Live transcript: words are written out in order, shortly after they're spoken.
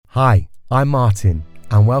Hi, I'm Martin,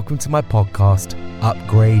 and welcome to my podcast,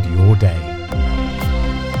 Upgrade Your Day.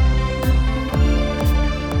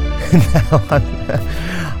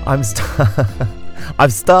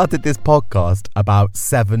 I've started this podcast about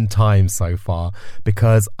 7 times so far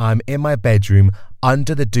because I'm in my bedroom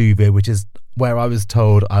under the duvet, which is where I was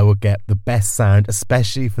told I would get the best sound,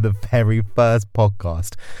 especially for the very first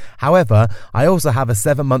podcast. However, I also have a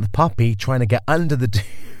 7-month puppy trying to get under the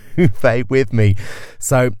duvet with me.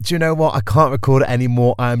 So do you know what? I can't record it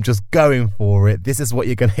anymore. I'm just going for it. This is what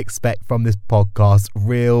you're going to expect from this podcast,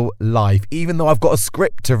 real life. Even though I've got a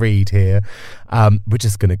script to read here, we're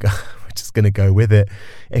just going to go with it.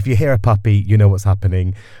 If you hear a puppy, you know what's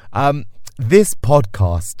happening. This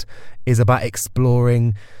podcast is about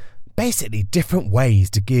exploring basically different ways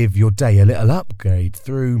to give your day a little upgrade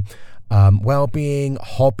through well-being,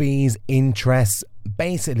 hobbies, interests,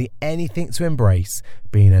 basically anything to embrace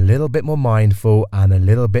being a little bit more mindful and a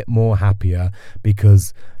little bit more happier,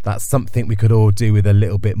 because that's something we could all do with a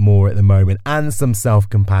little bit more at the moment, and some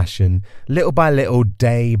self-compassion, little by little,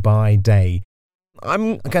 day by day.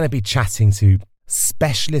 I'm going to be chatting to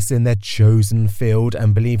specialists in their chosen field,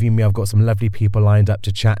 and believe you me, I've got some lovely people lined up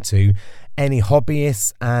to chat to, any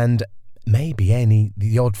hobbyists and maybe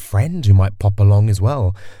the odd friend who might pop along as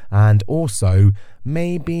well, and also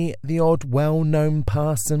maybe the odd well-known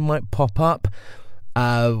person might pop up.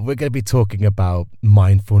 We're going to be talking about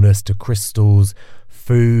mindfulness to crystals,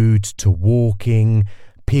 food to walking,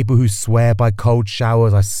 people who swear by cold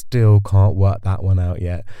showers. I still can't work that one out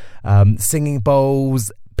yet. Singing bowls,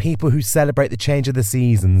 people who celebrate the change of the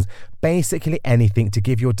seasons, basically anything to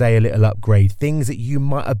give your day a little upgrade, things that you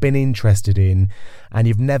might have been interested in and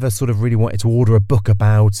you've never sort of really wanted to order a book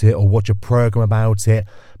about it or watch a program about it.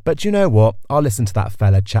 But you know what? I'll listen to that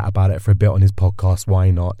fella chat about it for a bit on his podcast. Why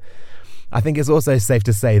not? I think it's also safe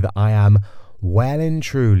to say that I am well and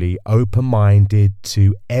truly open-minded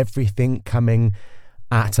to everything coming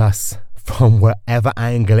at us from wherever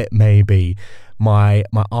angle it may be. My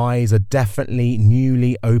eyes are definitely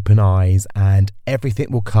newly open eyes, and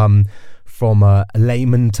everything will come from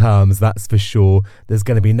layman terms, that's for sure. There's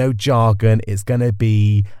going to be no jargon. It's going to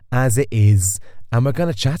be as it is, and we're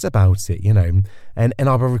going to chat about it, you know. And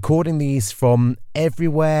I'll be recording these from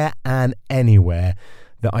everywhere and anywhere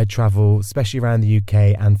that I travel, especially around the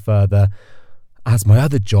UK and further, as my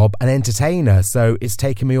other job, an entertainer. So it's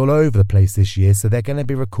taken me all over the place this year. So they're going to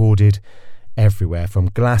be recorded everywhere, from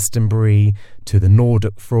Glastonbury to the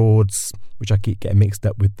Nordic Frauds, which I keep getting mixed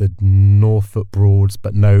up with the Norfolk Broads,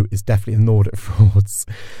 but no, it's definitely the Nordic Frauds.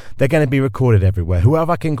 They're going to be recorded everywhere.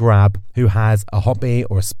 Whoever I can grab who has a hobby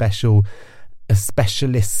or a specialist.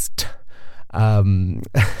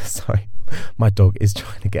 Sorry, my dog is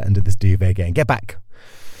trying to get under this duvet again. Get back.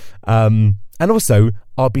 And also,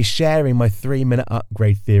 I'll be sharing my 3-minute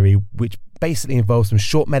upgrade theory, which basically involves some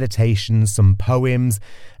short meditations, some poems,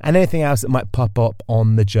 and anything else that might pop up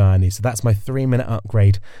on the journey. So that's my 3-minute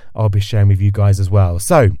upgrade I'll be sharing with you guys as well.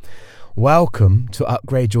 So welcome to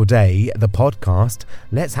Upgrade Your Day, the podcast.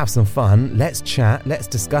 Let's have some fun. Let's chat. Let's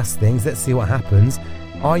discuss things. Let's see what happens.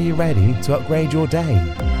 Are you ready to upgrade your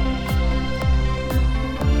day?